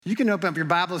You can open up your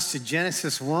Bibles to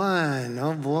Genesis 1.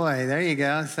 Oh boy, there you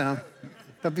go.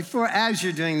 But as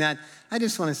you're doing that, I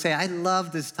just want to say I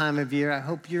love this time of year. I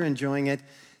hope you're enjoying it.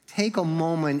 Take a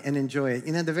moment and enjoy it.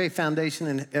 You know, the very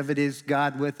foundation of it is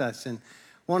God with us. And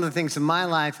one of the things in my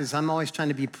life is I'm always trying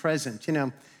to be present,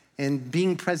 and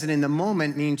being present in the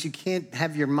moment means you can't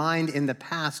have your mind in the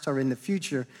past or in the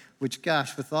future, which,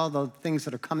 gosh, with all the things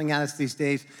that are coming at us these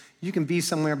days, you can be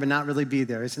somewhere but not really be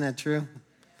there. Isn't that true?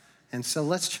 And so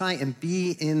let's try and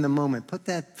be in the moment. Put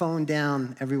that phone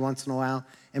down every once in a while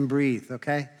and breathe,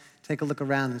 okay? Take a look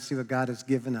around and see what God has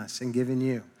given us and given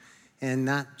you. And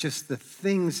not just the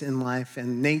things in life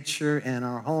and nature and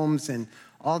our homes and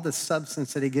all the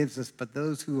substance that he gives us, but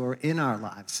those who are in our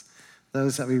lives,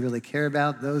 those that we really care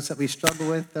about, those that we struggle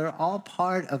with, they're all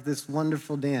part of this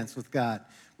wonderful dance with God.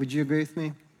 Would you agree with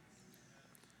me?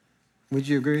 Would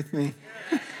you agree with me?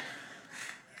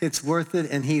 It's worth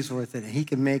it, and he's worth it. And he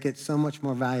can make it so much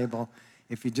more valuable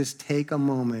if you just take a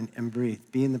moment and breathe.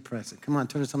 Be in the present. Come on,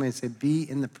 turn to somebody and say, be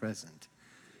in the present.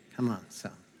 Come on, so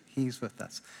he's with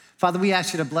us. Father, we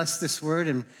ask you to bless this word,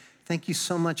 and thank you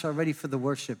so much already for the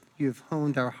worship. You have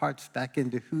honed our hearts back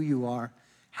into who you are,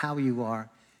 how you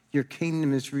are. Your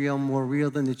kingdom is real, more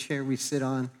real than the chair we sit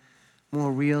on,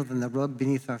 more real than the rug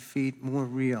beneath our feet, more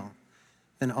real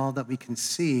than all that we can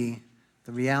see.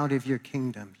 The reality of your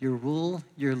kingdom, your rule,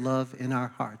 your love in our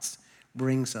hearts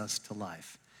brings us to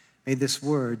life. May this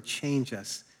word change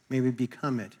us. May we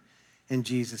become it in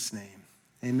Jesus' name.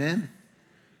 Amen.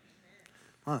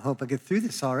 Well, I hope I get through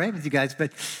this all right with you guys,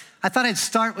 but I thought I'd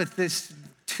start with this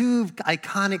two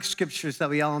iconic scriptures that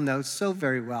we all know so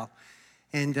very well.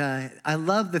 And I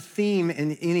love the theme,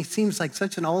 and it seems like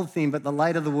such an old theme, but the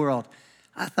light of the world.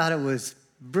 I thought it was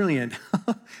brilliant.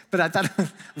 But I thought,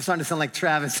 I'm starting to sound like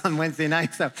Travis on Wednesday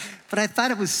night. But I thought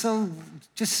it was so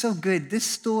good. This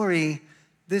story,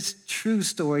 this true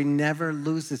story never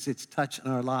loses its touch in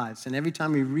our lives. And every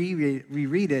time we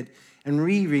reread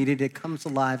it, it comes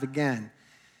alive again.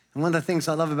 And one of the things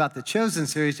I love about the Chosen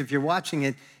series, if you're watching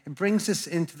it, it brings us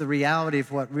into the reality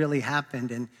of what really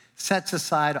happened and sets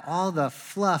aside all the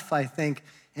fluff, I think.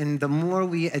 And the more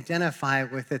we identify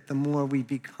with it, the more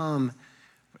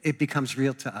it becomes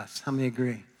real to us. How many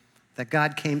agree? That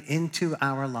God came into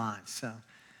our lives. So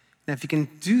now if you can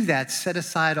do that, set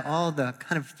aside all the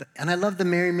and I love the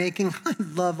merrymaking. I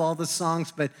love all the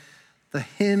songs, but the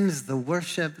hymns, the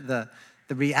worship, the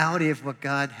reality of what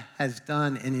God has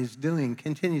done and is doing,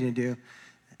 continue to do,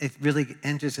 it really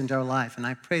enters into our life. And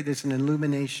I pray there's an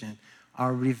illumination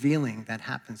or revealing that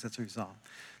happens as a result.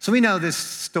 So we know this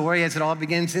story as it all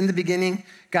begins. In the beginning,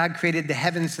 God created the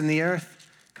heavens and the earth.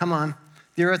 Come on.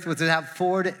 The earth was without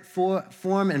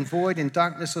form and void, and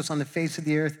darkness was on the face of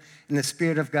the earth, and the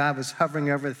Spirit of God was hovering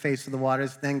over the face of the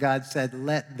waters. Then God said,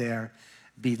 let there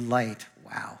be light.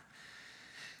 Wow.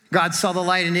 God saw the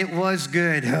light, and it was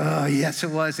good. Oh, yes,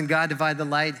 it was. And God divided the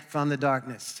light from the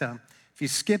darkness. So if you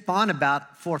skip on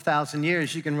about 4,000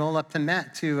 years, you can roll up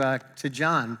to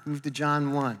John. Move to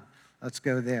John 1. Let's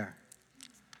go there.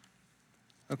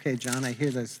 Okay, John, I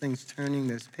hear those things turning,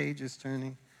 those pages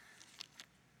turning.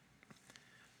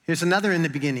 Here's another in the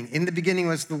beginning. In the beginning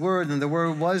was the Word, and the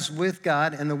Word was with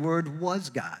God, and the Word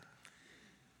was God.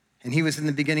 And he was in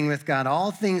the beginning with God.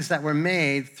 All things that were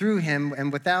made through him,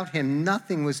 and without him,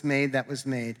 nothing was made that was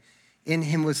made. In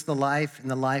him was the life, and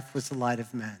the life was the light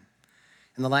of men.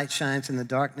 And the light shines in the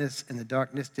darkness, and the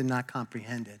darkness did not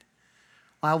comprehend it.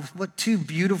 Wow, what two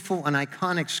beautiful and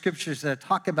iconic scriptures that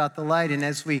talk about the light. And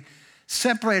as we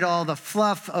separate all the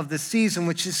fluff of the season,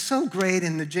 which is so great,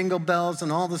 and the jingle bells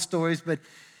and all the stories, but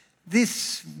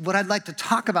what I'd like to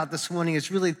talk about this morning is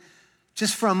really,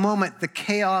 just for a moment, the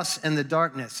chaos and the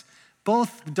darkness.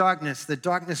 Both darkness, the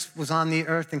darkness was on the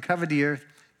earth and covered the earth,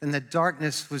 and the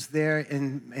darkness was there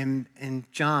in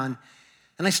John.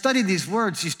 And I studied these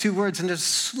two words, and there's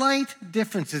slight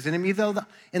differences in them, even though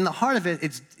in the heart of it,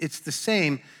 it's the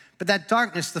same. But that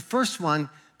darkness, the first one,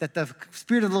 that the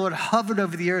Spirit of the Lord hovered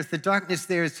over the earth, the darkness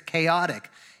there is chaotic.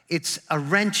 It's a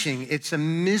it's a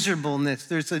miserableness.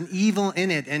 There's an evil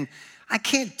in it. And I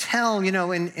can't tell, and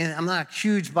I'm not a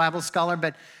huge Bible scholar,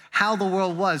 but how the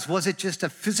world was. Was it just a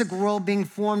physical world being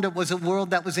formed, or was it a world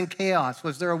that was in chaos?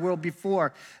 Was there a world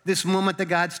before this moment that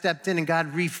God stepped in and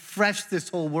God refreshed this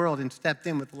whole world and stepped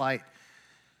in with light?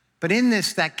 But in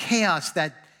this, that chaos,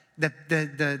 that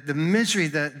the misery,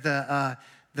 the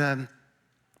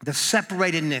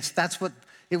separatedness, that's what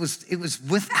it was. It was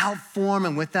without form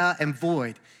and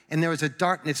void. And there was a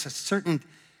darkness, a certain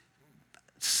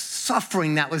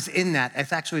suffering that was in that.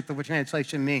 That's actually what the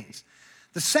translation means.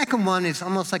 The second one is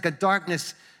almost like a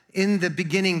darkness In the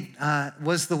beginning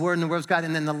was the Word, and the Word was God,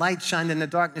 and then the light shined in the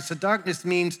darkness. The darkness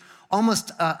means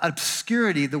almost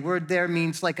obscurity. The word there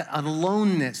means like a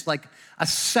aloneness, like a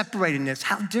separatedness.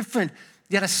 How different,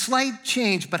 yet a slight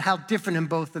change, but how different in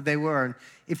both that they were. And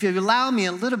if you allow me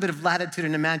a little bit of latitude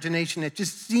and imagination, it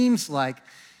just seems like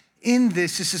in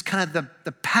this is kind of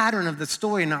the pattern of the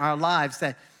story in our lives,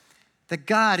 that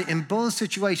God, in both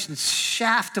situations,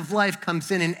 shaft of life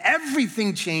comes in and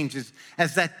everything changes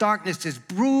as that darkness is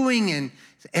brewing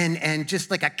and just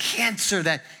like a cancer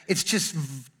that it's just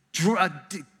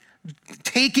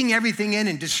taking everything in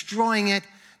and destroying it.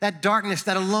 That darkness,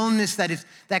 that aloneness,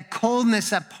 that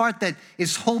coldness, that part that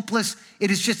is hopeless.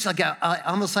 It is just like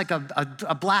almost like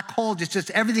a black hole, just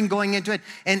everything going into it.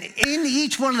 And in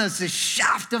each one of those, this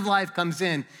shaft of life comes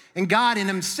in. And God in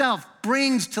himself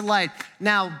brings to light,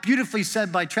 now beautifully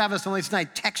said by Travis on last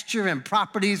night, texture and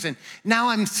properties. And now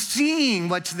I'm seeing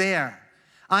what's there.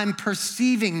 I'm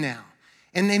perceiving now.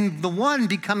 And then the one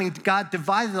becoming, God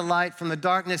divided the light from the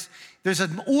darkness. There's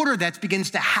an order that begins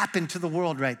to happen to the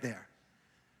world right there.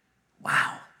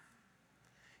 Wow.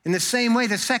 In the same way,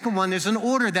 the second one, there's an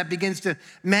order that begins to,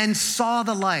 men saw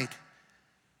the light.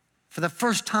 For the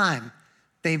first time,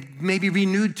 they may be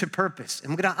renewed to purpose.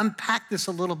 And we're going to unpack this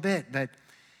a little bit, but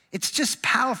it's just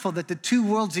powerful that the two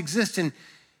worlds exist. And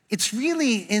it's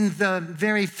really in the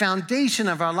very foundation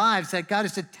of our lives that God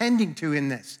is attending to in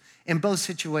this, in both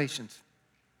situations.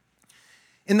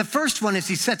 In the first one, as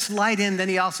he sets light in, then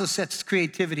he also sets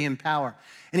creativity and power.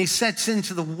 And he sets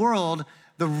into the world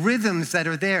the rhythms that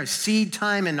are there, seed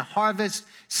time and harvest,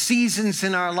 seasons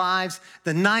in our lives,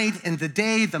 the night and the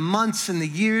day, the months and the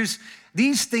years.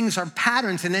 These things are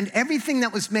patterns. And then everything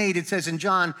that was made, it says in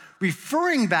John,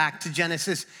 referring back to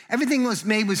Genesis, everything was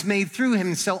made through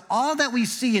him. So all that we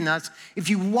see in us, if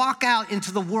you walk out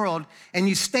into the world and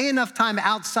you stay enough time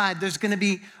outside, there's going to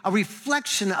be a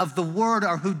reflection of the word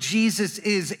or who Jesus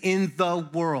is in the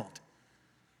world.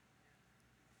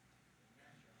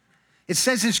 It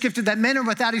says in Scripture that men are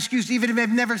without excuse, even if they've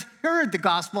never heard the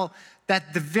gospel,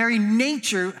 that the very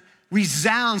nature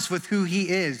resounds with who he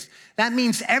is. That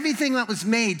means everything that was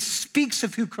made speaks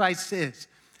of who Christ is,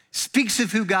 speaks of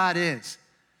who God is.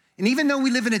 And even though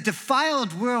we live in a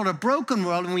defiled world, a broken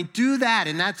world, and we do that,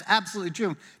 and that's absolutely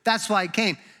true, that's why it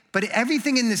came. But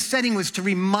everything in this setting was to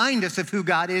remind us of who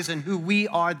God is and who we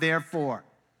are there for.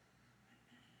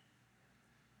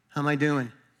 How am I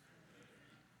doing?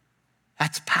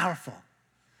 That's powerful.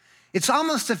 It's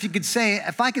almost, if I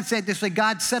could say it this way,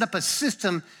 God set up a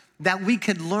system that we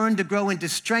could learn to grow into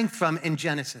strength from in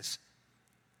Genesis.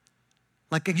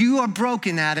 Like, you are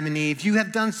broken, Adam and Eve. You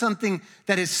have done something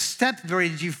that has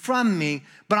separated you from me,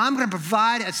 but I'm going to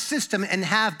provide a system and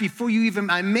have, before you even,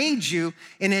 I made you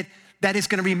in it, that is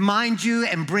going to remind you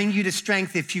and bring you to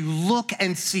strength if you look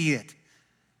and see it.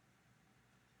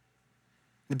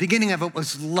 The beginning of it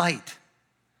was light.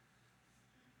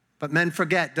 But men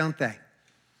forget, don't they?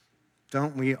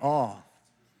 Don't we all?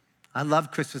 I love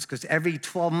Christmas because every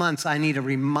 12 months I need a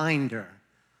reminder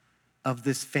of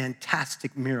this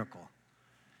fantastic miracle.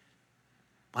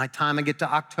 By the time I get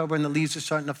to October and the leaves are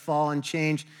starting to fall and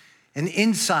change, and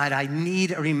inside I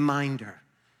need a reminder.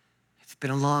 It's been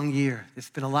a long year.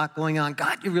 There's been a lot going on.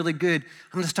 God, you're really good.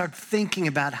 I'm going to start thinking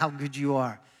about how good you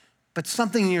are. But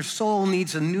something in your soul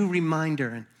needs a new reminder.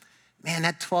 And man,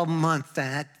 that 12 months,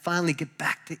 that finally get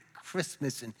back to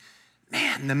Christmas, and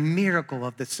man, the miracle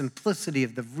of the simplicity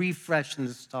of the refresh and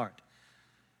the start.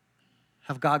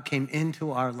 How God came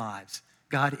into our lives.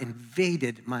 God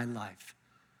invaded my life.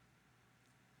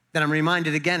 Then I'm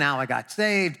reminded again how I got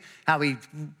saved, how he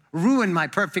ruined my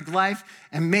perfect life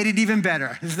and made it even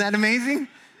better. Isn't that amazing?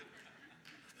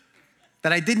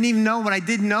 That I didn't even know what I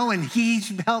didn't know, and he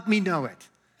helped me know it.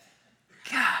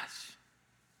 Gosh.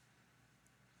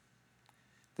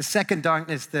 The second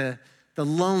darkness, the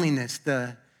loneliness,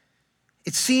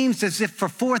 it seems as if for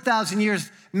 4,000 years,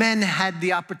 men had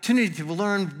the opportunity to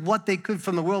learn what they could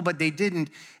from the world, but they didn't.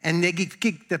 And they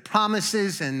get the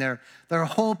promises, and their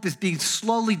hope is being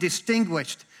slowly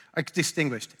extinguished. And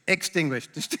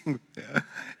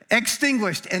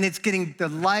the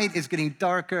light is getting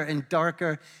darker and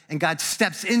darker. And God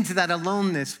steps into that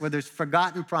aloneness where there's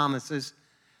forgotten promises.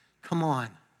 Come on.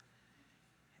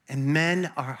 And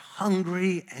men are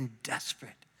hungry and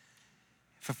desperate.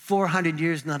 For 400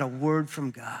 years, not a word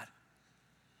from God.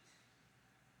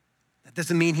 That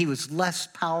doesn't mean he was less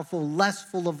powerful, less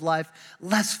full of life,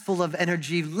 less full of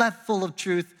energy, less full of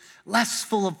truth, less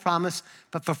full of promise.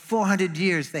 But for 400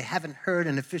 years, they haven't heard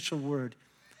an official word.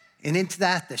 And into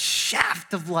that, the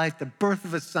shaft of life, the birth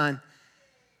of a son,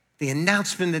 the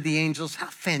announcement of the angels, how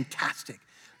fantastic.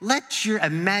 let your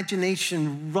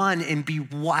imagination run and be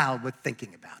wild with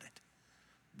thinking about it.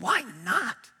 Why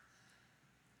not?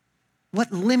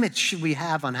 What limits should we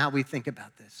have on how we think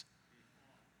about this?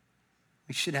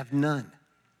 We should have none.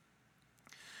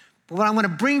 But what I want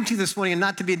to bring to you this morning, and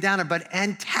not to be a downer, but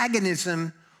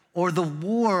antagonism or the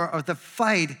war or the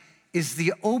fight is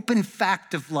the open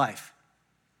fact of life.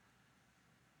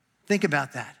 Think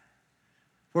about that.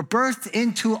 We're birthed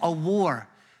into a war.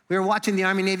 We were watching the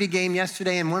Army-Navy game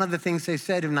yesterday, and one of the things they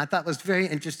said, and I thought was very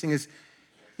interesting, is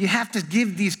you have to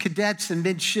give these cadets and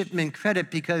midshipmen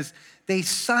credit because they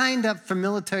signed up for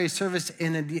military service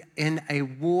in a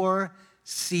war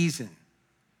season.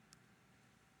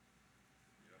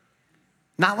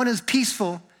 Not when it was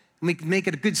peaceful, and we could make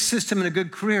it a good system and a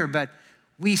good career, but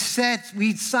we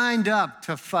signed up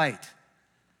to fight.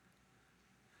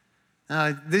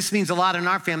 This means a lot in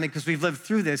our family because we've lived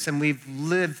through this, and we've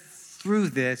lived through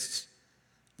this.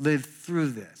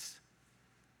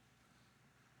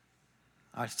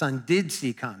 Our son did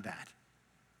see combat,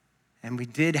 and we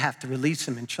did have to release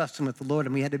him and trust him with the Lord,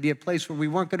 and we had to be a place where we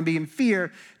weren't going to be in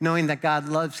fear, knowing that God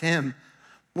loves him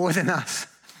more than us.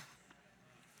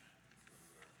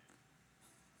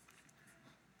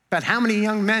 But how many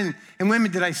young men and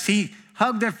women did I see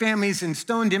hug their families in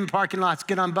stone-dim parking lots,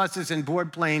 get on buses and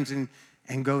board planes and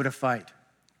go to fight?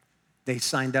 They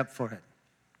signed up for it.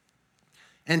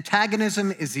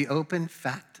 Antagonism is the open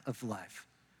fact of life.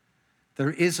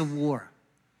 There is a war.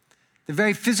 The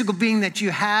very physical being that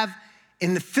you have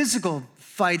in the physical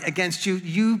fight against you,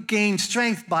 you gain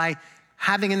strength by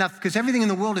having enough, because everything in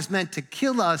the world is meant to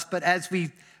kill us, but as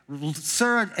we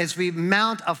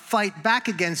mount a fight back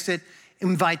against it,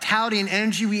 in vitality and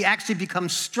energy, we actually become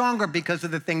stronger because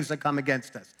of the things that come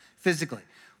against us physically.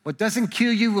 What doesn't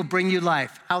kill you will bring you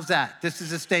life. How's that? This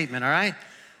is a statement, all right?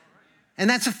 And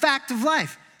that's a fact of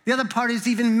life. The other part is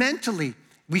even mentally.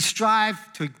 We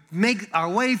strive to make our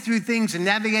way through things and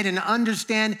navigate and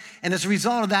understand, and as a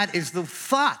result of that is the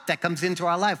thought that comes into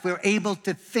our life. We're able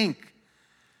to think.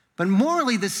 But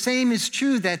morally, the same is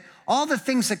true, that all the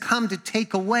things that come to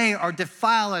take away or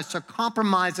defile us or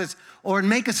compromise us or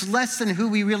make us less than who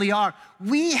we really are,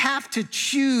 we have to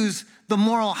choose the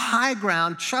moral high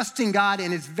ground, trusting God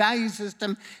in his value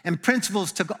system and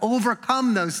principles to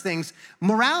overcome those things.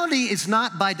 Morality is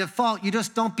not by default. You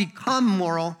just don't become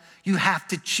moral. You have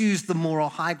to choose the moral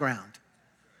high ground.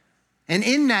 And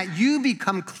in that, you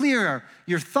become clearer.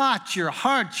 Your thoughts, your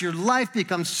hearts, your life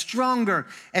becomes stronger.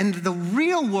 And the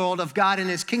real world of God and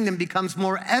his kingdom becomes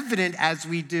more evident as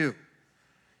we do.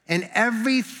 And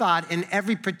every thought, in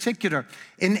every particular,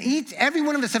 every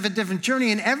one of us have a different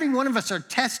journey, and every one of us are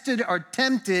tested or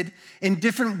tempted in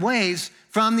different ways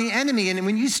from the enemy. And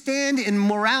when you stand in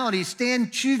morality,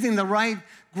 stand choosing the right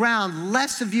ground,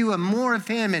 less of you and more of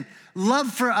him, and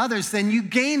love for others, then you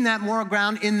gain that moral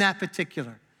ground in that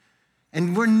particular.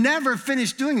 And we're never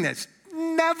finished doing this.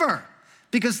 Never.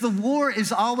 Because the war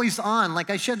is always on. Like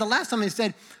I shared the last time, I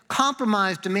said,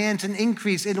 compromise demands an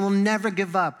increase. It will never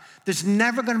give up. There's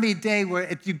never going to be a day where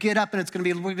if you get up and it's going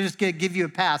to be, we're just going to give you a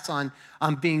pass on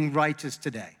being righteous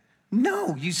today.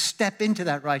 No, you step into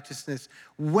that righteousness,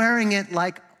 wearing it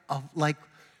like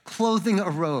clothing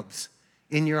or robes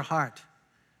in your heart.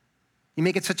 You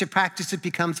make it such a practice, it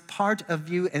becomes part of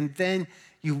you, and then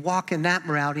you walk in that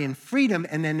morality and freedom,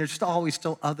 and then there's always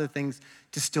still other things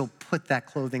to still put that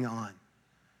clothing on.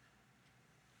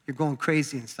 You're going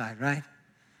crazy inside, right?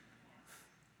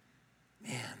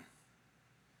 Man.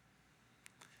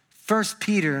 1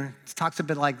 Peter talks a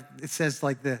bit like, it says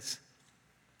like this.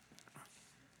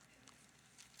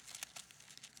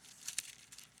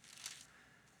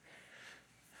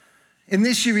 In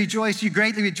this you rejoice, you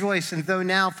greatly rejoice, and though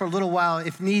now for a little while,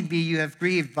 if need be, you are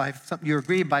grieved by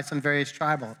some various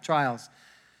trials,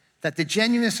 that the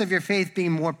genuineness of your faith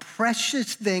being more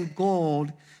precious than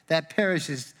gold that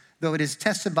perishes, though it is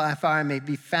tested by fire, may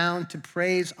be found to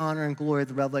praise, honor, and glory of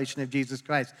the revelation of Jesus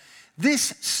Christ.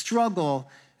 This struggle,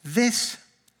 this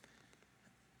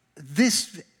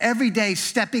everyday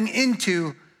stepping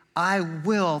into, I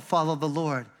will follow the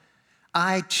Lord.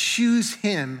 I choose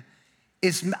him,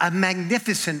 is a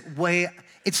magnificent way.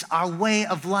 It's our way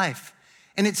of life.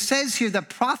 And it says here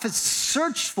that prophets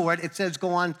searched for it. It says, go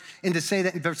on and to say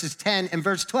that in verses 10 and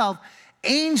verse 12,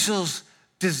 angels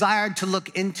desired to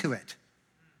look into it.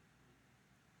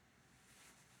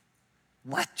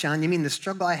 What, John? You mean the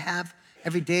struggle I have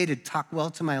every day to talk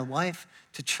well to my wife,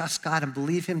 to trust God and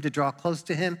believe him, to draw close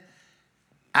to him?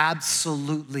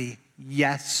 Absolutely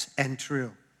yes and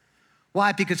true.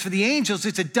 Why? Because for the angels,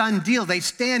 it's a done deal. They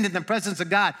stand in the presence of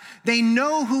God. They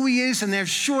know who he is and they're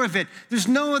sure of it. There's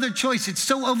no other choice. It's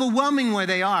so overwhelming where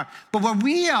they are. But where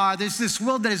we are, there's this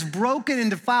world that is broken and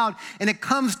defiled, and it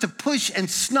comes to push and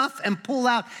snuff and pull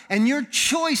out. And your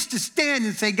choice to stand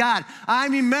and say, God, I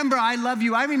remember I love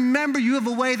you. I remember you have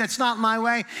a way that's not my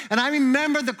way. And I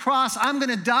remember the cross. I'm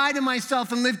going to die to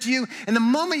myself and live to you. And the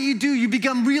moment you do, you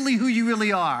become really who you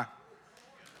really are.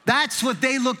 That's what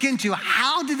they look into.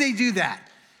 How did they do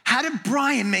that? How did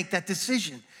Brian make that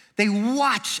decision? They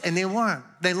watch and they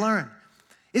learn.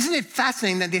 Isn't it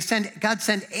fascinating that God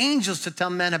sent angels to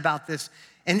tell men about this?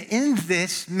 And in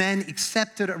this, men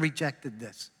accepted or rejected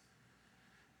this.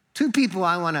 Two people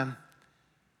I want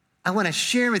to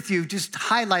share with you, just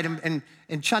highlight them.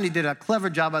 And Chani did a clever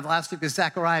job of last week with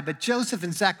Zechariah. But Joseph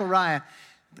and Zechariah,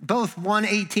 both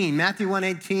 1:18, Matthew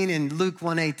 1:18 and Luke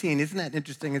 1:18. Isn't that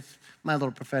interesting? It's my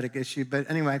little prophetic issue, but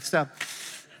anyway,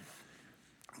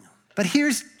 but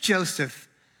here's Joseph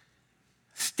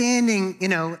standing,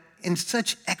 in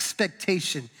such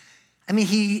expectation. I mean,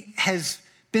 he has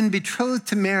been betrothed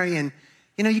to Mary, and,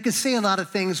 you could say a lot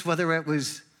of things, whether it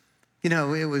was, what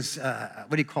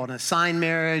do you call it, an assigned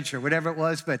marriage or whatever it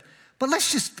was, but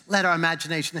let's just let our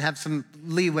imagination have some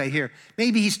leeway here.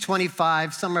 Maybe he's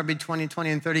 25, somewhere between 20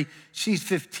 and 30. She's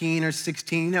 15 or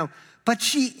 16, But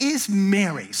she is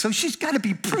Mary, so she's got to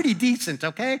be pretty decent,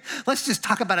 okay? Let's just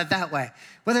talk about it that way.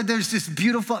 Whether there's this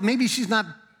beautiful, maybe she's not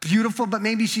beautiful, but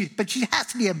she has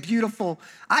to be a beautiful,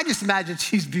 I just imagine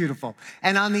she's beautiful.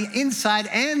 And on the inside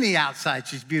and the outside,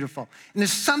 she's beautiful. And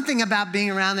there's something about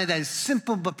being around her that is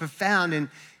simple but profound, and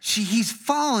he's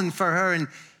fallen for her, and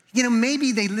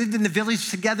maybe they lived in the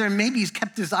village together, and maybe he's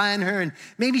kept his eye on her, and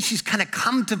maybe she's kind of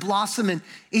come to blossom, and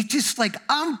it's just like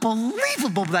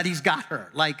unbelievable that he's got her.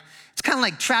 Like, it's kind of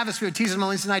like Travis, we were teasing him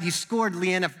Wednesday night, he scored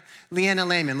Leanna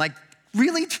Lehman. Like,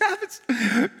 really, Travis?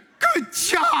 Good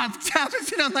job, Travis.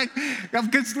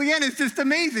 Because Leanna's just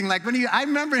amazing. Like, I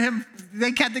remember him,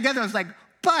 they got together, I was like,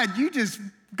 Bud, you just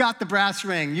got the brass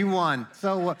ring, you won.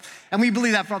 So, and we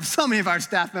believe that from so many of our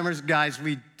staff members. Guys,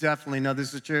 we definitely know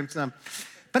this is true.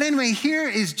 But anyway, here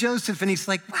is Joseph, and he's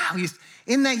like, wow, he's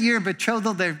in that year of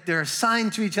betrothal, they're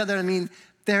assigned to each other. I mean,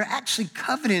 they're actually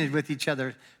covenanted with each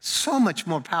other, so much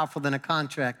more powerful than a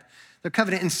contract. They're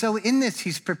covenanted. And so in this,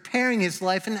 he's preparing his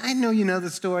life, and I know you know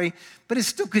the story, but it's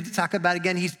still good to talk about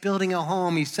again. He's building a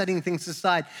home. He's setting things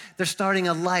aside. They're starting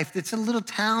a life. It's a little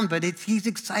town, but he's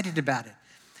excited about it.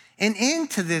 And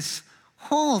into this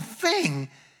whole thing,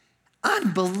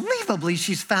 unbelievably,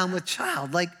 she's found with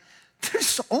child. Like,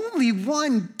 there's only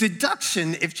one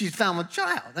deduction if she's found with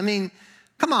child. I mean,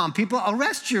 come on, people,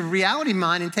 arrest your reality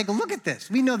mind and take a look at this.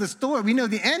 We know the story. We know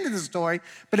the end of the story.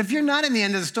 But if you're not in the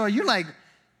end of the story, you're like,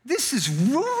 this is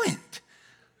ruined.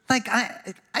 Like,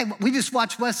 we just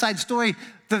watched West Side Story,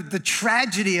 the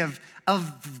tragedy of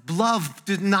love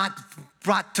did not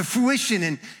brought to fruition,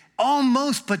 and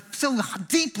almost, but so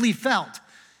deeply felt.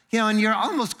 And you're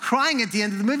almost crying at the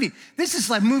end of the movie. This is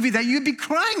like a movie that you'd be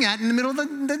crying at in the middle of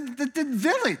the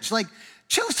village. Like,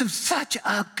 Joseph's such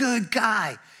a good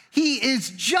guy. He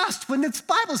is just. When the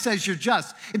Bible says you're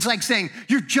just, it's like saying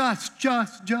you're just,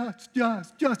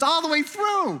 all the way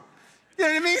through. You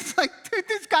know what I mean? It's like, dude,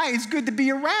 this guy is good to be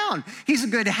around. He's a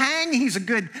good hang. He's a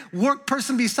good work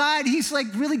person beside. He's like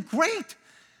really great.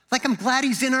 Like, I'm glad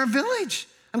he's in our village.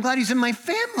 I'm glad he's in my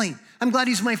family. I'm glad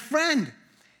he's my friend.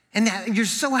 And you're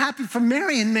so happy for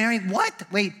Mary. And Mary, what?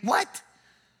 Wait, what?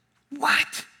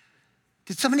 What?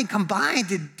 Did somebody come by?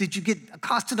 Did you get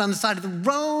accosted on the side of the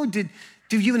road? Did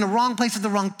you in the wrong place at the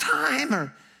wrong time?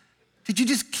 Or did you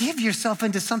just give yourself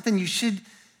into something is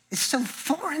so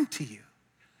foreign to you?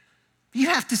 You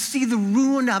have to see the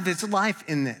ruin of his life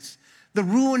in this, the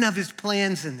ruin of his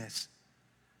plans in this.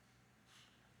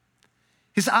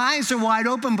 His eyes are wide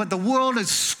open, but the world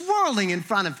is swirling in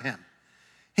front of him.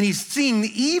 And he's seeing the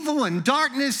evil and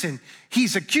darkness, and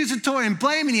he's accusatory and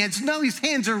blaming. His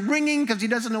hands are wringing because he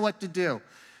doesn't know what to do.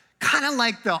 Kind of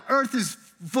like the earth is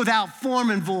without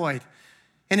form and void,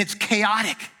 and it's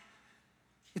chaotic.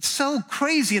 It's so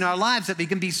crazy in our lives that we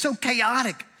can be so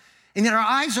chaotic, and yet our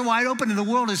eyes are wide open, and the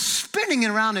world is spinning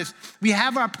around us. We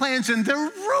have our plans, and they're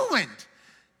ruined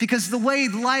because the way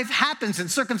life happens and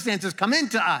circumstances come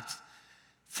into us.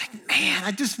 It's like, man,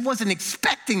 I just wasn't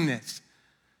expecting this.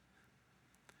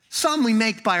 Some we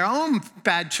make by our own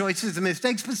bad choices and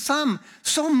mistakes, but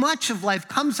so much of life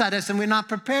comes at us and we're not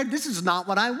prepared. This is not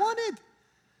what I wanted.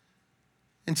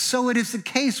 And so it is the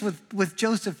case with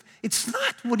Joseph. It's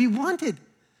not what he wanted.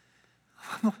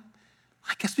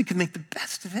 I guess we could make the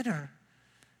best of it, or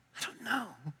I don't know.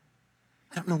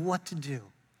 I don't know what to do.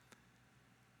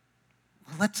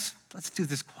 Well, let's do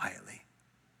this quietly.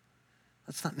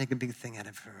 Let's not make a big thing out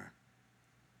of her.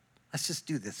 Let's just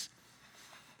do this.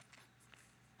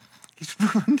 He's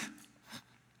ruined.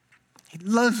 He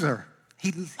loves her.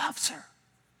 He loves her.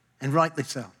 And rightly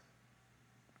so.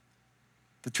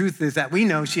 The truth is that we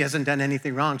know she hasn't done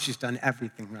anything wrong. She's done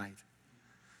everything right.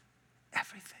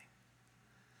 Everything.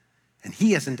 And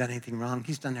he hasn't done anything wrong.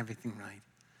 He's done everything right.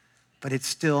 But it's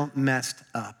still messed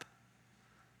up,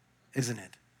 isn't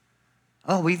it?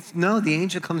 Oh, we know the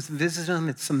angel comes to visit him.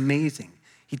 It's amazing.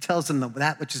 He tells them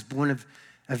that which is born of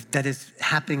that is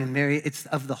happening in Mary, it's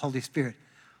of the Holy Spirit.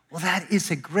 Well, that is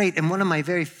a great, and one of my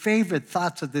very favorite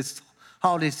thoughts of this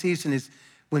holiday season is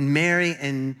when Mary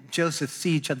and Joseph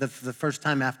see each other for the first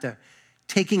time after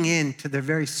taking into their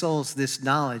very souls this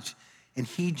knowledge, and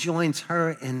he joins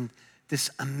her in this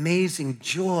amazing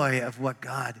joy of what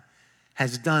God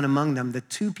has done among them, the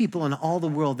two people in all the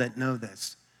world that know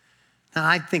this. Now,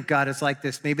 I think God is like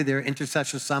this. Maybe they're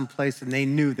intercessors someplace and they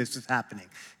knew this was happening,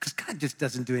 because God just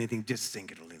doesn't do anything just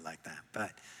singularly like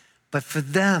that. But for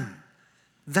them,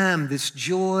 this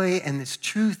joy and this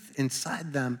truth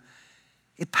inside them,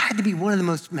 it had to be one of the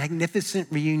most magnificent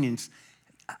reunions.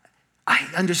 I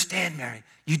understand, Mary.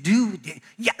 You do?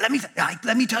 Yeah, let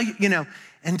me tell you,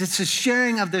 and just the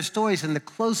sharing of their stories and the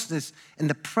closeness and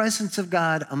the presence of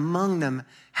God among them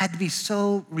had to be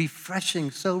so refreshing,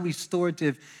 so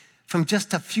restorative from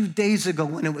just a few days ago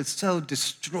when it was so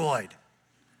destroyed.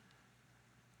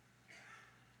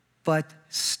 But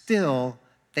still,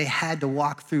 they had to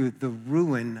walk through the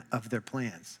ruin of their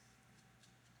plans.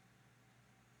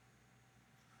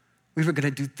 We were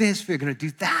going to do this, we were going to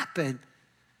do that, but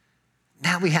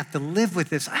now we have to live with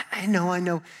this. I know.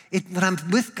 When I'm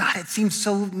with God, it seems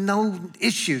so no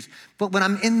issues. But when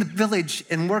I'm in the village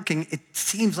and working, it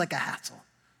seems like a hassle.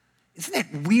 Isn't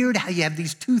it weird how you have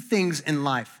these two things in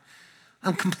life?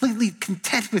 I'm completely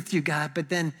content with you, God, but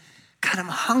then, God, I'm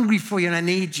hungry for you and I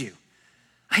need you.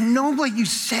 I know what you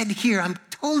said here. I'm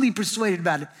totally persuaded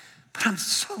about it, but I'm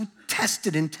so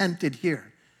tested and tempted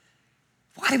here.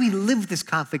 Why do we live this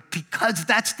conflict? Because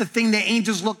that's the thing the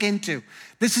angels look into.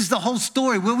 This is the whole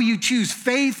story. Will you choose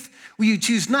faith? Will you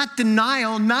choose not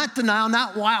denial,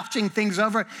 not watching things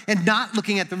over and not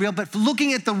looking at the real, but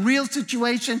looking at the real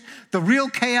situation, the real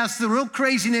chaos, the real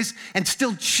craziness, and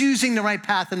still choosing the right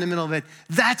path in the middle of it?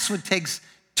 That's what takes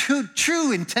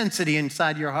true intensity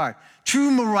inside your heart, true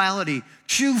morality,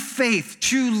 true faith,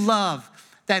 true love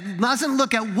that doesn't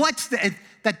look at what's there,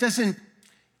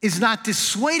 is not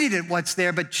dissuaded at what's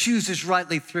there, but chooses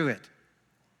rightly through it.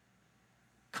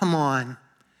 Come on.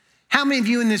 How many of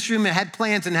you in this room have had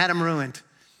plans and had them ruined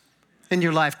in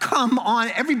your life? Come on,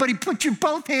 everybody put your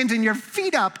both hands and your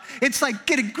feet up. It's like,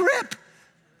 get a grip.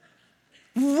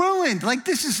 Ruined. Like,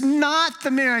 this is not the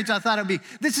marriage I thought it would be.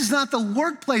 This is not the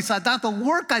workplace I thought, the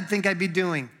work I'd think I'd be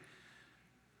doing.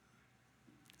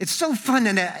 It's so fun,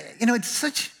 and it's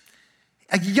such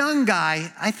a young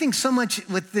guy. I think so much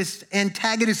with this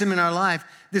antagonism in our life,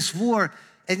 this war.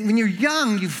 And when you're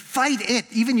young, you fight it.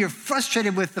 Even you're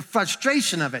frustrated with the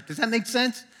frustration of it. Does that make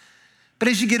sense? But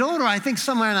as you get older, I think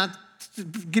somewhere, and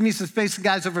give me some space,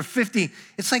 guys over 50,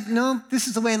 it's like, no, this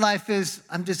is the way life is.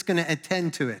 I'm just going to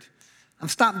attend to it. I'm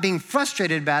stopping being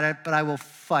frustrated about it, but I will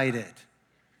fight it.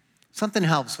 Something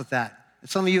helps with that.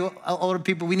 Some of you older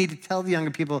people, we need to tell the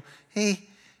younger people, hey,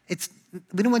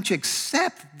 we don't want you to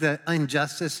accept the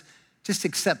injustice, just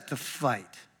accept the fight.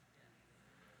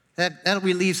 That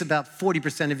relieves about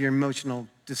 40% of your emotional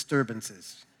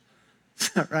disturbances. Is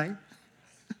that right?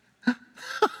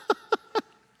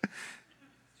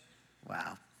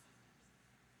 Wow.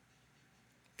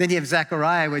 Then you have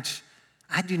Zechariah, which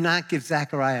I do not give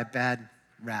Zechariah a bad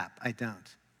rap. I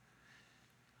don't.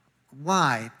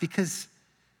 Why? Because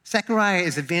Zechariah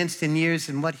is advanced in years,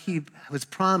 and what he was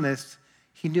promised,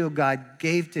 he knew God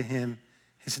gave to him,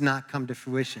 has not come to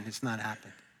fruition, has not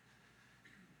happened.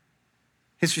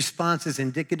 His response is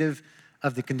indicative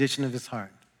of the condition of his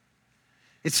heart.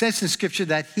 It says in Scripture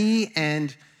that he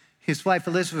and his wife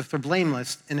Elizabeth were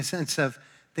blameless in a sense of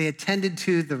they attended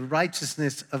to the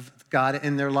righteousness of God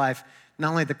in their life, not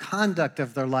only the conduct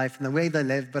of their life and the way they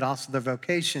lived, but also their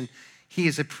vocation. He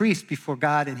is a priest before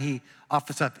God, and he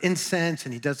offers up incense,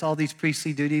 and he does all these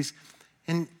priestly duties.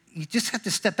 And you just have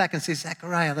to step back and say,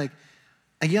 Zechariah, like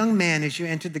a young man, as you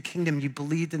entered the kingdom, you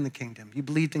believed in the kingdom. You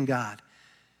believed in God.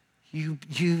 You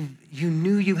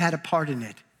knew you had a part in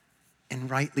it, and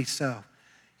rightly so.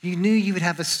 You knew you would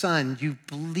have a son. You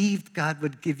believed God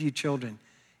would give you children,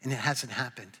 and it hasn't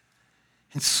happened.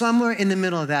 And somewhere in the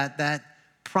middle of that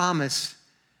promise,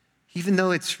 even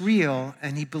though it's real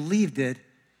and he believed it,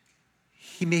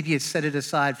 he maybe has set it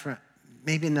aside for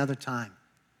maybe another time,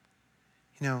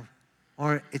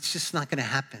 or it's just not going to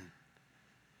happen.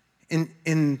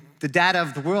 In the data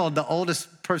of the world, the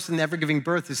oldest person ever giving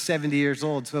birth is 70 years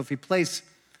old. So if we place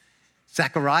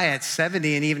Zechariah at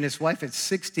 70 and even his wife at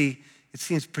 60, it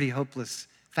seems pretty hopeless.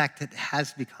 In fact, it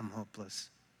has become hopeless.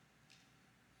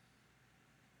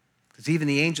 Because even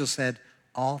the angel said,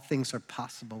 all things are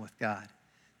possible with God.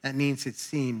 That means it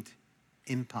seemed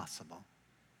impossible.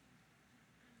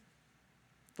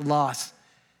 The loss.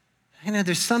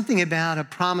 There's something about a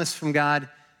promise from God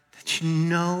that you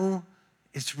know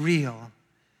is real.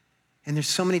 And there's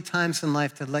so many times in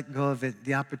life to let go of it,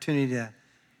 the opportunity to,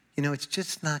 it's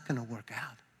just not going to work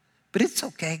out. But it's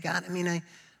okay, God.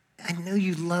 I know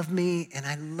you love me, and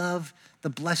I love the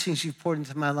blessings you've poured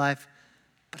into my life,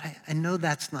 but I know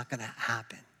that's not going to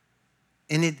happen.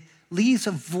 And it leaves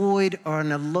a void or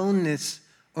an aloneness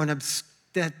or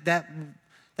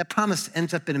that promise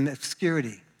ends up in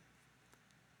obscurity.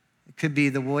 It could be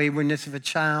the waywardness of a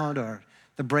child or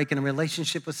the break in a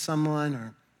relationship with someone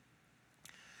or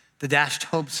the dashed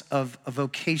hopes of a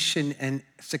vocation and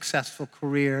successful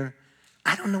career.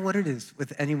 I don't know what it is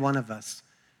with any one of us,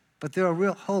 but there are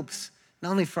real hopes,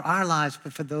 not only for our lives,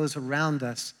 but for those around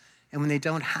us. And when they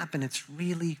don't happen, it's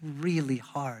really, really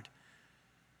hard.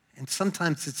 And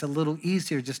sometimes it's a little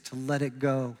easier just to let it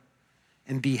go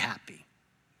and be happy,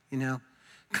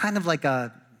 Kind of like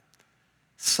a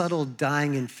subtle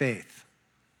dying in faith.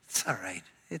 It's all right.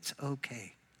 It's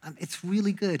okay. It's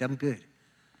really good. I'm good.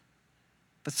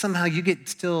 But somehow you get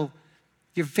still,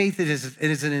 your faith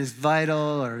isn't as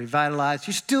vital or revitalized.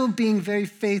 You're still being very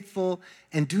faithful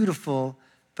and dutiful,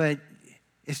 but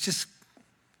it's just,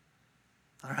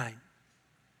 all right.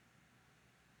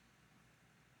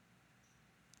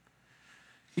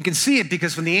 You can see it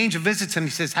because when the angel visits him, he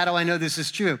says, how do I know this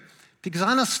is true? Because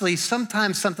honestly,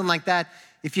 sometimes something like that,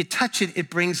 if you touch it, it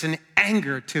brings an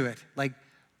anger to it. Like,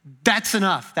 that's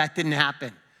enough. That didn't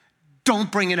happen.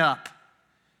 Don't bring it up.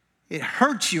 It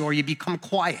hurts you or you become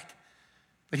quiet.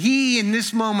 But he, in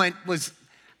this moment, was,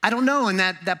 I don't know, and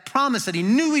that promise that he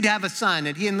knew he'd have a son,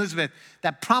 that he and Elizabeth,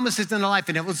 that promise is in their life,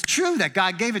 and it was true that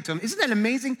God gave it to him. Isn't that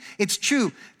amazing? It's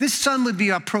true. This son would be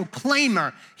a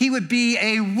proclaimer. He would be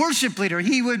a worship leader.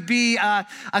 He would be a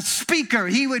speaker.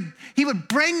 He would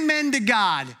bring men to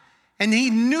God. And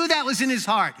he knew that was in his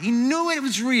heart. He knew it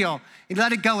was real. He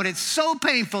let it go. And it's so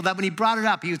painful that when he brought it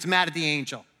up, he was mad at the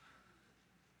angel.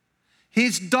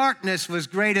 His darkness was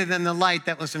greater than the light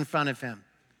that was in front of him.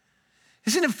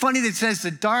 Isn't it funny that it says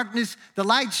the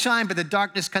light shined, but the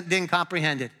darkness didn't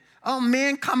comprehend it? Oh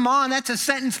man, come on, that's a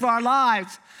sentence for our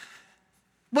lives.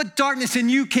 What darkness in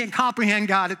you can't comprehend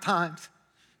God at times?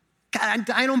 God,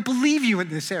 I don't believe you in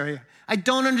this area. I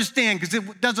don't understand because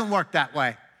it doesn't work that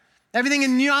way. Everything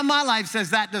in my life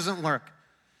says that doesn't work.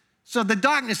 So the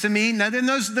darkness in me, now then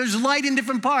there's light in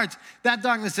different parts. That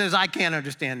darkness says, I can't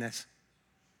understand this.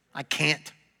 I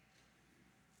can't.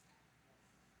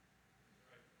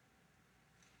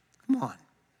 Come on.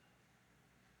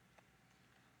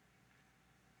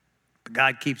 But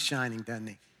God keeps shining, doesn't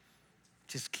he?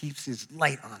 Just keeps his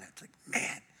light on it. It's like,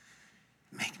 man,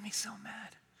 making me so mad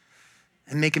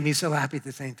and making me so happy at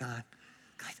the same time.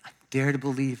 I dare to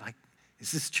believe,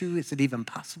 is this true? Is it even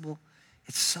possible?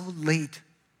 It's so late,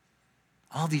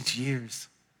 all these years.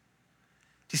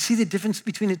 Do you see the difference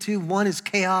between the two? One is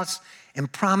chaos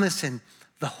and promise and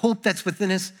the hope that's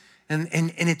within us. And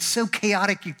it's so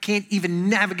chaotic, you can't even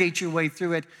navigate your way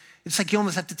through it. It's like you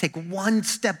almost have to take one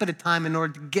step at a time in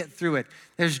order to get through it.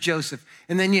 There's Joseph.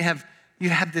 And then you have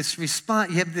this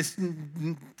response, you have this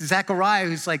Zechariah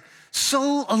who's like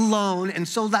so alone, and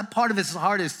so that part of his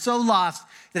heart is so lost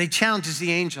that he challenges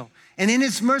the angel. And in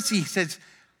his mercy, he says,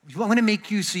 I want to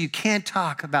make you so you can't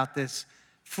talk about this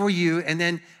for you. And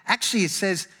then actually it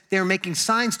says they were making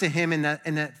signs to him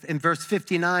in verse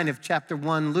 59 of chapter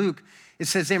 1, Luke. It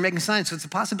says they were making signs. So it's a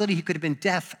possibility he could have been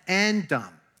deaf and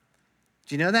dumb.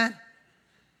 Do you know that?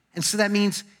 And so that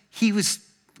means he was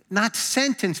not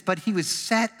sentenced, but he was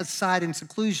set aside in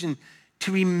seclusion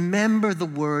to remember the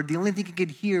word. The only thing he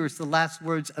could hear is the last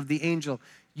words of the angel.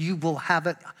 You will have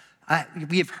it.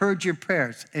 We have heard your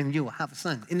prayers and you will have a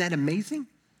son. Isn't that amazing?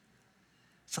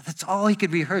 So that's all he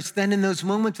could rehearse. Then in those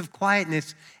moments of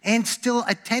quietness and still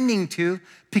attending to,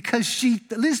 because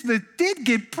Elizabeth did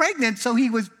get pregnant, so he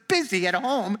was busy at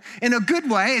home in a good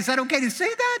way. Is that okay to say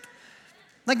that?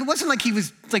 Like, it wasn't like he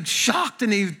was like shocked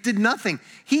and he did nothing.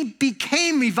 He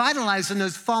became revitalized in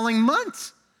those following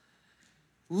months.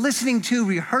 Listening to,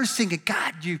 rehearsing,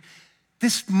 God,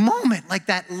 this moment, like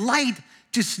that light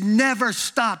just never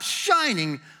stopped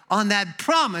shining on that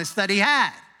promise that he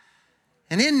had.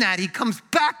 And in that, he comes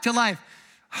back to life.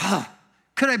 Oh,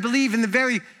 could I believe in the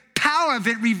very power of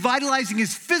it, revitalizing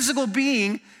his physical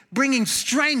being, bringing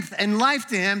strength and life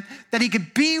to him, that he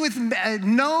could be with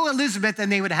Elizabeth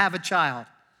and they would have a child.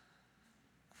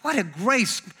 What a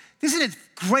grace. Isn't it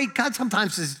great? God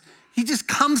sometimes he just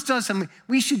comes to us, and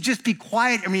we should just be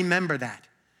quiet and remember that.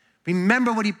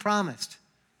 Remember what he promised.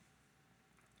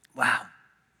 Wow.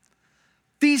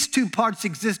 These two parts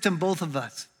exist in both of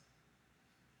us.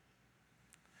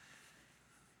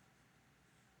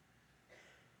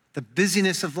 The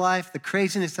busyness of life, the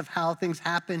craziness of how things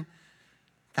happen,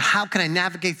 the how can I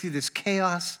navigate through this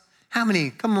chaos? How many?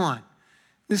 Come on.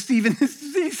 This season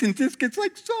just gets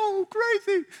like so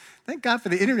crazy. Thank God for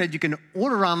the internet. You can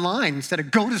order online instead of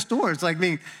go to stores. Like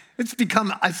me, it's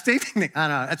become a safety thing. I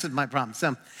don't know, that's my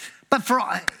problem. But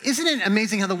isn't it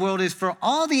amazing how the world is? For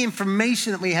all the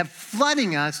information that we have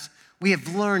flooding us, we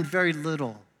have learned very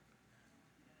little.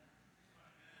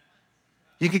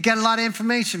 You could get a lot of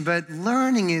information, but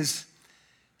learning is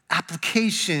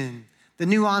application, the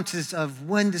nuances of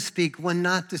when to speak, when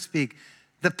not to speak,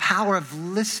 the power of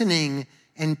listening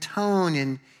and tone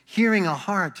and hearing a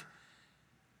heart.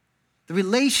 The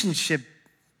relationship,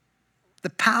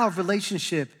 the power of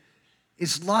relationship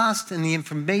is lost in the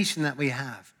information that we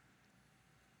have.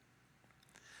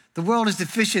 The world is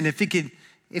deficient. If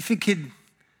it could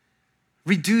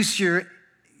reduce your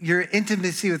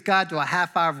intimacy with God to a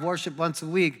half hour of worship once a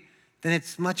week, then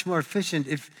it's much more efficient.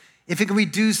 If it can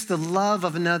reduce the love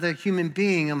of another human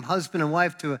being, a husband and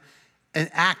wife, to an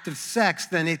act of sex,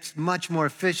 then it's much more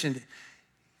efficient.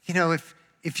 You know,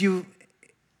 if you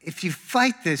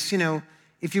fight this, you know,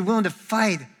 if you're willing to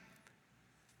fight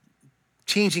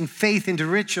changing faith into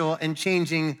ritual and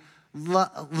changing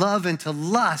love into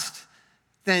lust,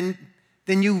 then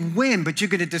you win, but you're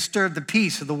going to disturb the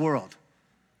peace of the world.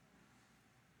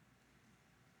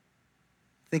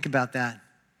 Think about that.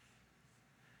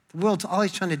 The world's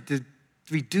always trying to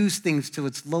reduce things to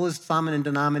its lowest common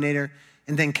denominator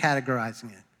and then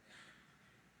categorizing it.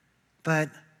 But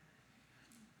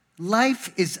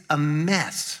life is a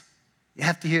mess. You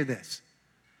have to hear this.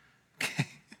 Okay?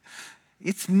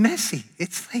 It's messy.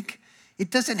 It's like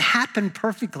it doesn't happen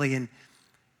perfectly. And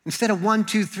instead of 1,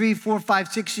 2, 3, 4, 5,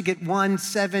 6, you get 1,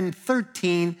 7,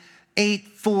 13, 8,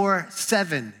 4,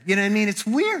 7. You know what I mean? It's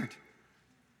weird.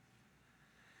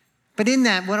 But in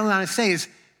that, what I want to say is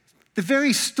the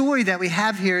very story that we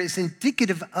have here is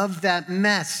indicative of that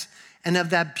mess and of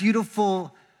that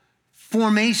beautiful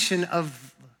formation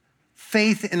of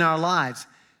faith in our lives.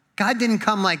 God didn't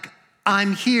come like,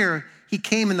 I'm here. He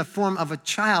came in the form of a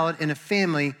child in a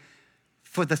family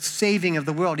for the saving of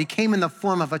the world. He came in the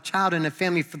form of a child in a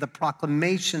family for the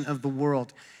proclamation of the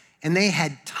world. And they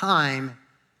had time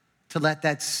to let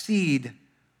that seed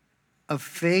of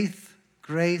faith,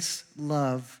 grace,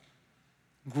 love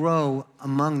grow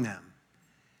among them.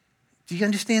 Do you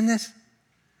understand this?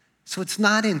 So it's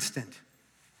not instant.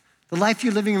 The life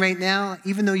you're living right now,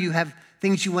 even though you have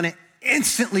things you want to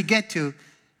instantly get to,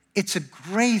 it's a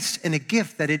grace and a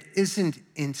gift that it isn't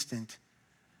instant.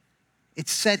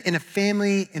 It's set in a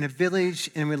family, in a village,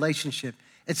 in a relationship.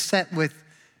 It's set with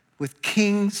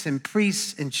kings and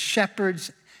priests and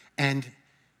shepherds and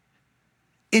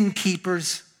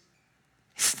innkeepers.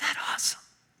 Isn't that awesome?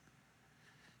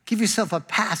 Give yourself a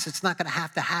pass. It's not going to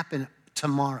have to happen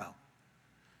tomorrow.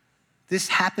 This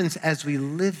happens as we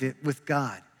live it with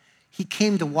God. He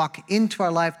came to walk into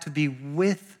our life to be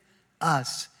with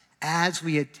us as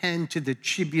we attend to the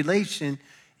tribulation.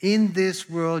 In this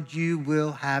world, you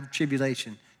will have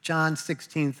tribulation. John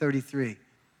 16:33.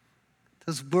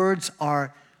 Those words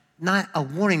are not a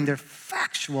warning, they're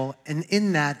factual. And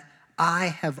in that, I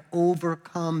have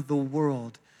overcome the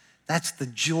world. That's the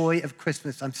joy of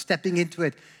Christmas. I'm stepping into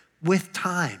it with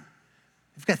time.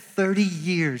 We've got 30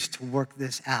 years to work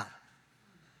this out.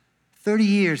 30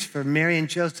 years for Mary and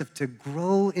Joseph to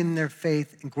grow in their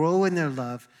faith and grow in their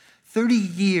love. 30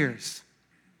 years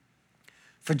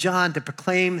for John to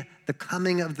proclaim the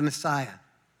coming of the Messiah.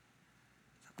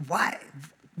 Why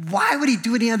would he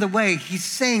do it any other way? He's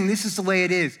saying this is the way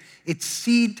it is. It's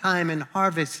seed time and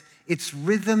harvest. It's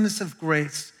rhythms of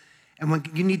grace. And when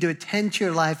you need to attend to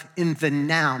your life in the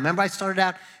now. Remember I started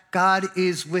out, God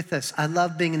is with us. I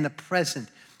love being in the present.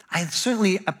 I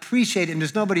certainly appreciate it, and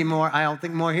there's nobody more, I don't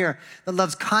think more here, that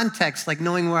loves context, like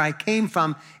knowing where I came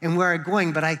from and where I'm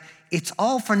going, but it's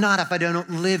all for naught if I don't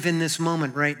live in this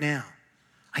moment right now.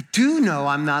 I do know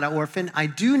I'm not an orphan. I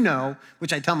do know,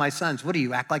 which I tell my sons, what do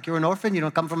you act like you're an orphan? You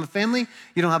don't come from a family?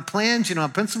 You don't have plans? You don't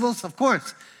have principles? Of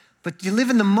course. But you live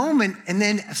in the moment, and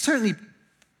then certainly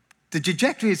the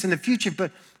trajectory is in the future,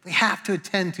 but we have to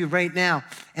attend to right now.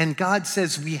 And God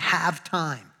says we have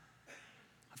time.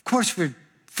 Of course, we're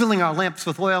filling our lamps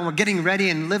with oil and we're getting ready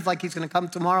and live like he's going to come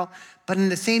tomorrow. But in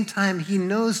the same time, he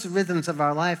knows the rhythms of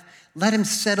our life. Let him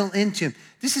settle into him.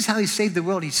 This is how he saved the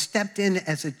world. He stepped in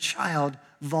as a child,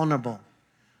 vulnerable.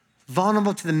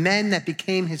 Vulnerable to the men that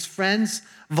became his friends,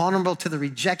 vulnerable to the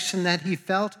rejection that he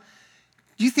felt.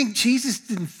 Do you think Jesus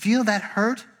didn't feel that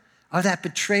hurt or that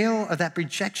betrayal or that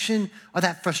rejection or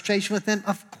that frustration with them?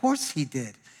 Of course he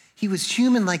did. He was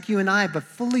human like you and I, but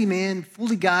fully man,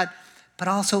 fully God, but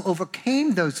also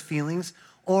overcame those feelings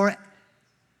or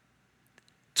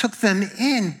took them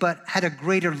in, but had a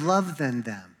greater love than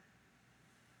them.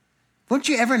 Weren't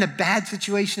you ever in a bad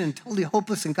situation and totally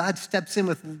hopeless, and God steps in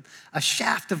with a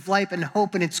shaft of light and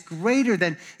hope, and it's greater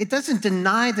than, it doesn't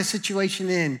deny the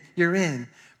situation you're in,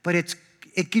 but it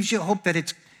gives you hope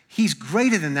that he's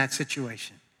greater than that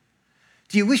situation.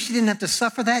 Do you wish you didn't have to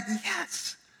suffer that?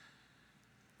 Yes.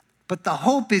 But the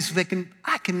hope is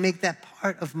I can make that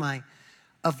part of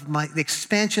the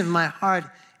expansion of my heart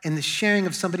and the sharing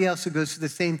of somebody else who goes through the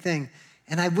same thing.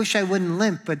 And I wish I wouldn't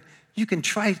limp, but you can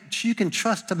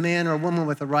trust a man or a woman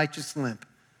with a righteous limp.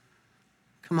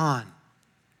 Come on.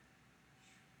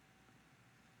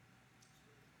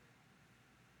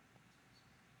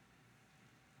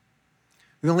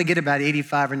 We only get about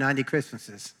 85 or 90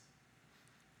 Christmases.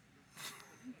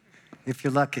 If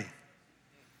you're lucky.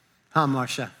 Huh,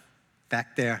 Marcia?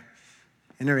 Back there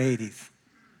in her 80s.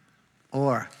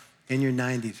 Or in your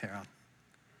 90s, Harold.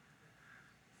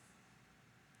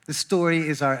 The story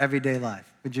is our everyday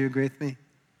life. Would you agree with me?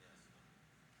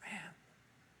 Man.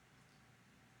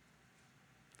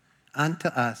 Unto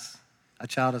us, a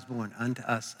child is born. Unto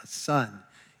us, a son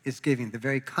is given. The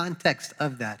very context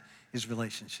of that is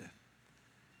relationship.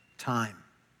 Time,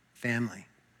 family,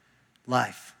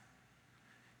 life.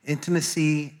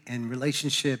 Intimacy and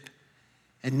relationship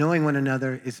and knowing one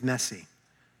another is messy.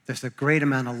 There's a great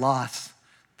amount of loss,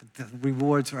 but the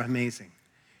rewards are amazing.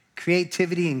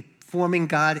 Creativity and forming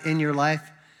God in your life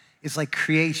is like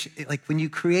creation. Like when you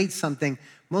create something,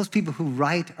 most people who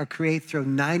write or create throw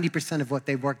 90% of what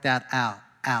they worked out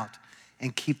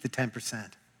and keep the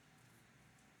 10%.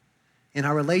 In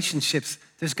our relationships,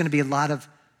 there's going to be a lot of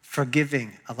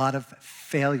forgiving, a lot of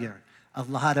failure, a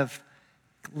lot of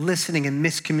listening and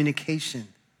miscommunication.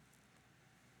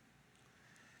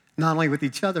 Not only with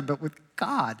each other, but with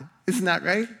God. Isn't that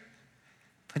right?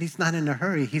 But he's not in a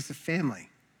hurry. He's a family.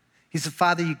 He's a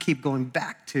father you keep going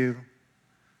back to,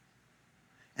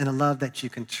 and a love that you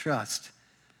can trust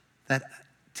that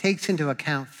takes into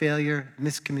account failure,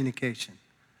 miscommunication.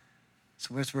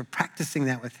 So as we're practicing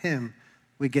that with him,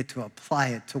 we get to apply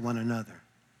it to one another.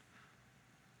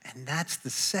 And that's the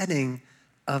setting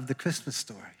of the Christmas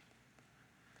story.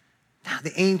 Now,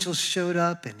 the angels showed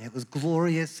up, and it was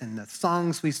glorious, and the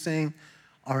songs we sing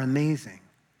are amazing.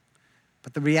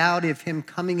 But the reality of him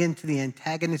coming into the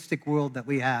antagonistic world that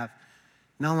we have,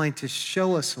 not only to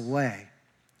show us a way,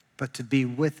 but to be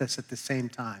with us at the same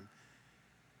time,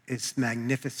 is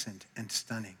magnificent and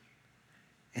stunning.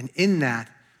 And in that,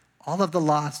 all of the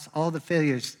loss, all the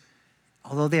failures,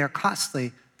 although they are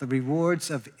costly, the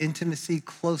rewards of intimacy,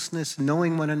 closeness,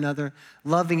 knowing one another,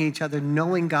 loving each other,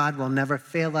 knowing God will never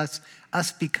fail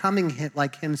us becoming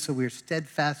like him so we're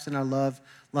steadfast in our love,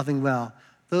 loving well,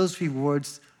 those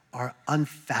rewards are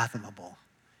unfathomable.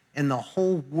 And the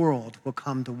whole world will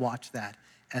come to watch that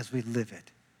as we live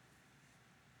it.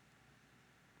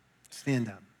 Stand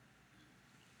up.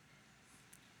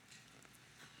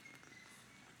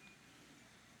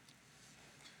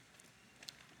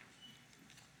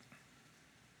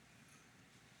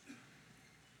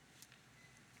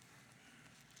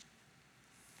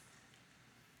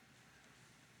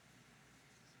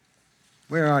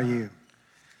 Where are you?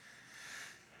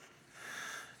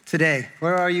 Today,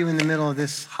 where are you in the middle of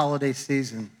this holiday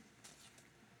season?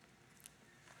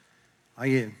 Are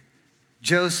you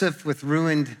Joseph with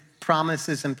ruined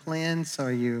promises and plans?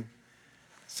 Are you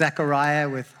Zechariah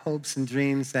with hopes and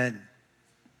dreams that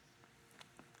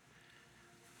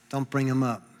don't bring them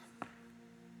up?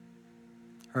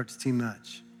 Hurts too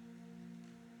much.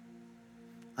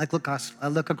 I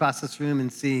look across this room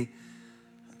and see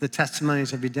the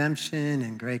testimonies of redemption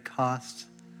and great cost.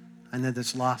 I know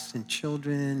there's loss in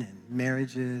children and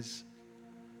marriages.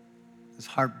 There's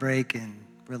heartbreak in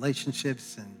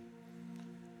relationships and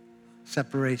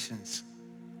separations.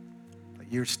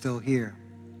 But you're still here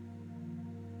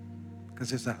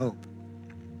because there's a hope.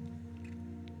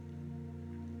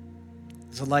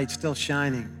 There's a light still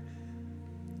shining.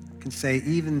 I can say,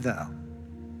 even though,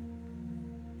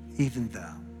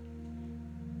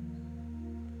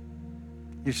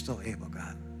 you're still able,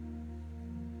 God.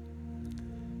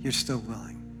 You're still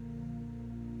willing.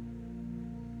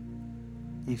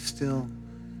 You still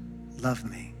love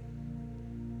me,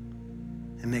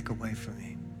 and make a way for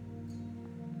me.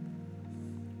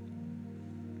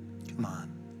 Come on.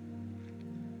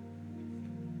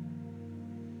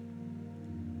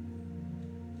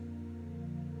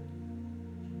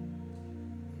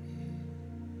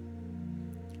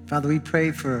 Father, we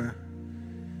pray for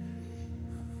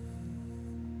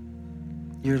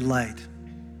your light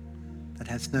that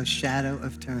has no shadow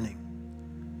of turning.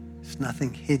 There's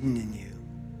nothing hidden in you.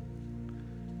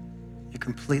 You're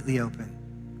completely open.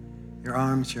 Your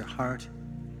arms, your heart,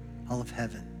 all of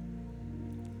heaven.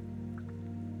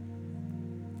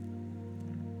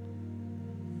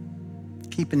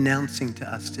 Keep announcing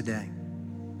to us today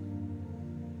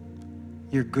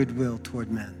your goodwill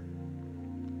toward men.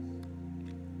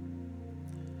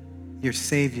 Your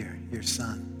Savior, your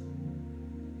Son.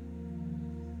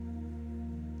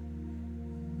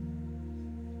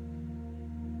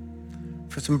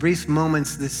 For some brief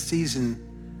moments this season,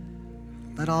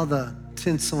 let all the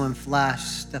tinsel and flash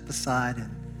step aside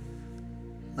and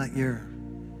let your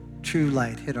true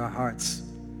light hit our hearts.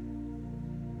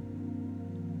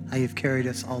 How you've carried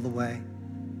us all the way,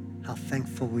 how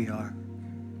thankful we are.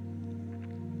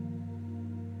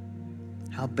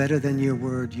 How better than your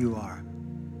word you are.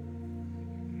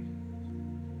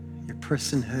 Your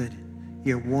personhood,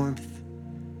 your warmth,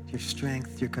 your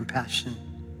strength, your compassion.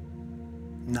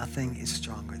 Nothing is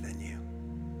stronger than you.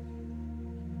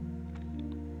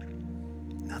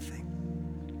 Nothing.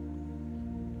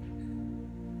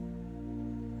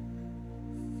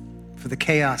 For the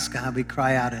chaos, God, we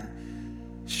cry out and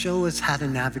show us how to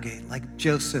navigate. Like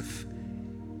Joseph,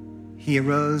 he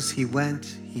arose, he went,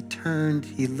 he turned,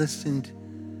 he listened,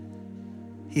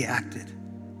 he acted.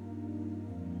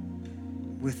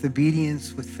 With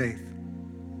obedience, with faith.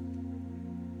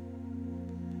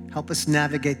 Help us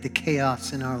navigate the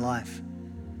chaos in our life.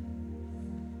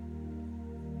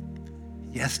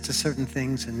 Yes to certain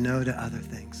things and no to other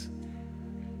things.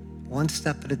 One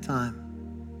step at a time,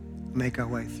 make our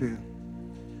way through.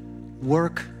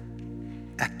 Work,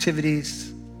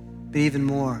 activities, but even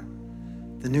more,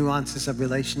 the nuances of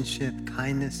relationship,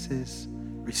 kindnesses,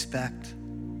 respect,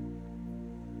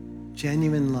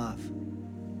 genuine love.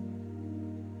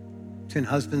 Between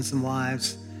husbands and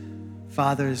wives,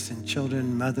 fathers and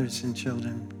children, mothers and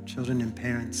children, children and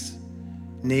parents,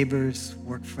 neighbors,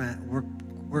 work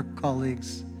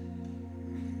colleagues,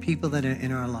 people that are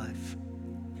in our life.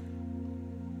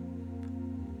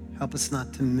 Help us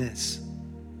not to miss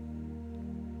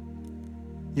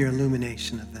your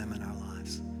illumination of them in our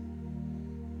lives.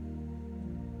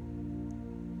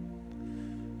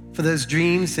 For those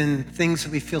dreams and things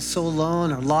that we feel so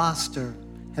alone or lost or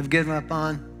have given up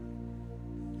on,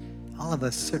 all of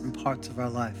us, certain parts of our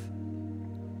life.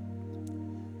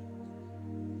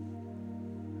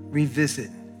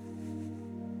 Revisit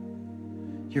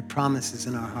your promises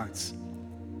in our hearts.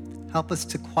 Help us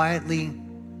to quietly,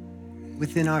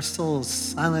 within our souls,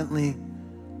 silently,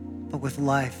 but with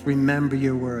life, remember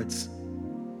your words.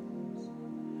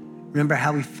 Remember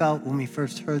how we felt when we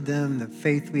first heard them, the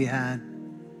faith we had,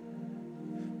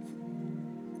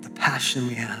 the passion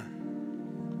we had.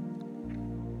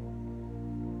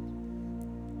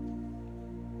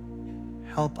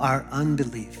 Help our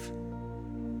unbelief.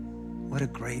 What a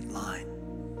great line.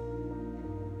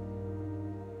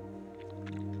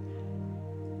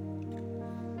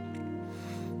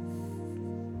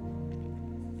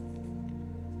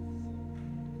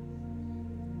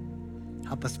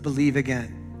 Help us believe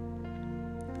again,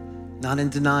 not in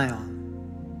denial,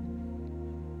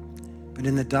 but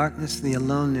in the darkness and the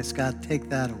aloneness. God, take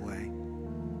that away.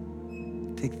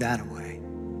 Take that away.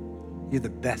 You're the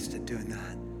best at doing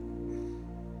that.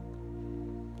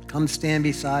 Come stand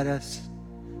beside us.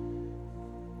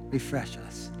 Refresh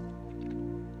us.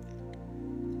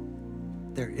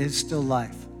 There is still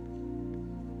life.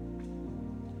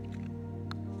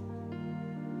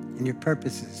 And your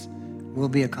purposes will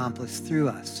be accomplished through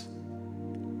us.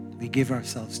 We give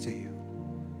ourselves to you.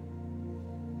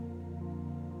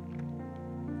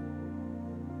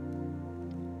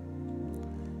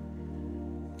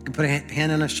 You can put a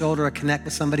hand on a shoulder or connect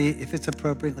with somebody if it's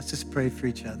appropriate. Let's just pray for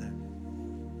each other.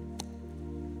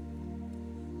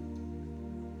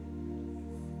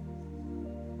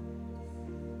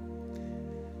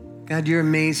 God, you're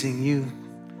amazing.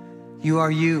 You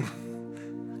are you,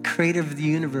 creator of the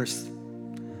universe,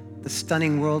 the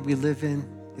stunning world we live in,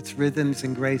 its rhythms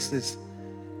and graces.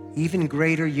 Even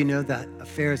greater, you know the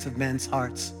affairs of men's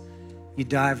hearts. You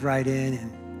dive right in,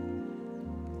 and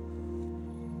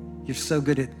you're so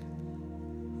good at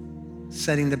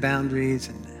setting the boundaries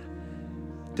and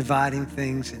dividing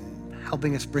things and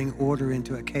helping us bring order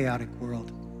into a chaotic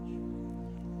world.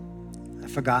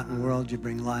 forgotten world, you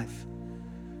bring life.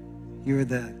 You're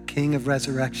the King of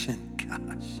resurrection.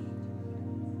 Gosh.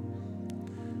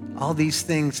 All these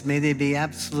things, may they be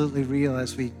absolutely real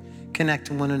as we connect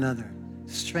to one another.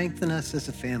 Strengthen us as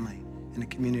a family and a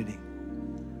community.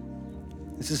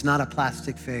 This is not a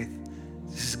plastic faith.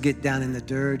 This is get down in the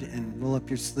dirt and roll up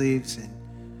your sleeves and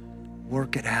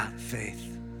work it out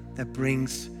faith that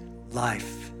brings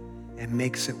life and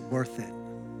makes it worth it.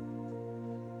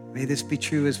 May this be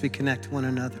true as we connect to one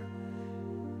another.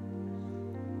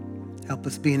 Help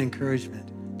us be an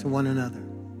encouragement to one another.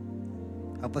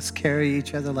 Help us carry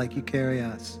each other like you carry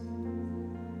us.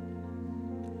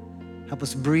 Help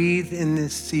us breathe in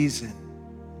this season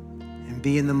and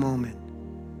be in the moment.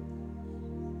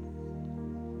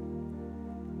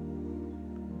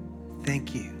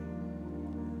 Thank you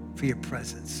for your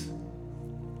presence.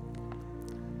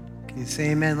 Can you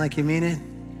say amen like you mean it?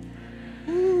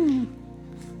 Woo.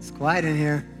 It's quiet in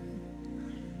here.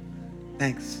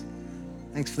 Thanks.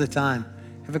 Thanks for the time.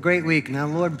 Have a great week. Now,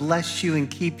 Lord bless you and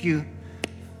keep you.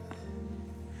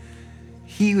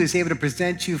 He who is able to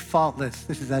present you faultless.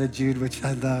 This is out of Jude, which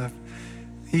I love.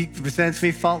 He presents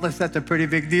me faultless. That's a pretty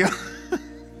big deal.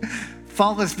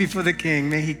 Faultless before the King.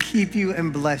 May he keep you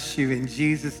and bless you in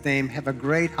Jesus' name. Have a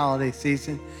great holiday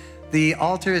season. The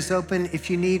altar is open. If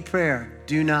you need prayer,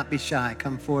 do not be shy.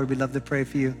 Come forward. We'd love to pray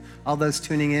for you. All those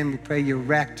tuning in, we pray you're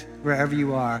wrecked wherever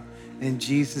you are. In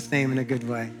Jesus' name, in a good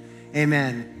way.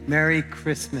 Amen. Merry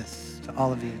Christmas to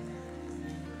all of you.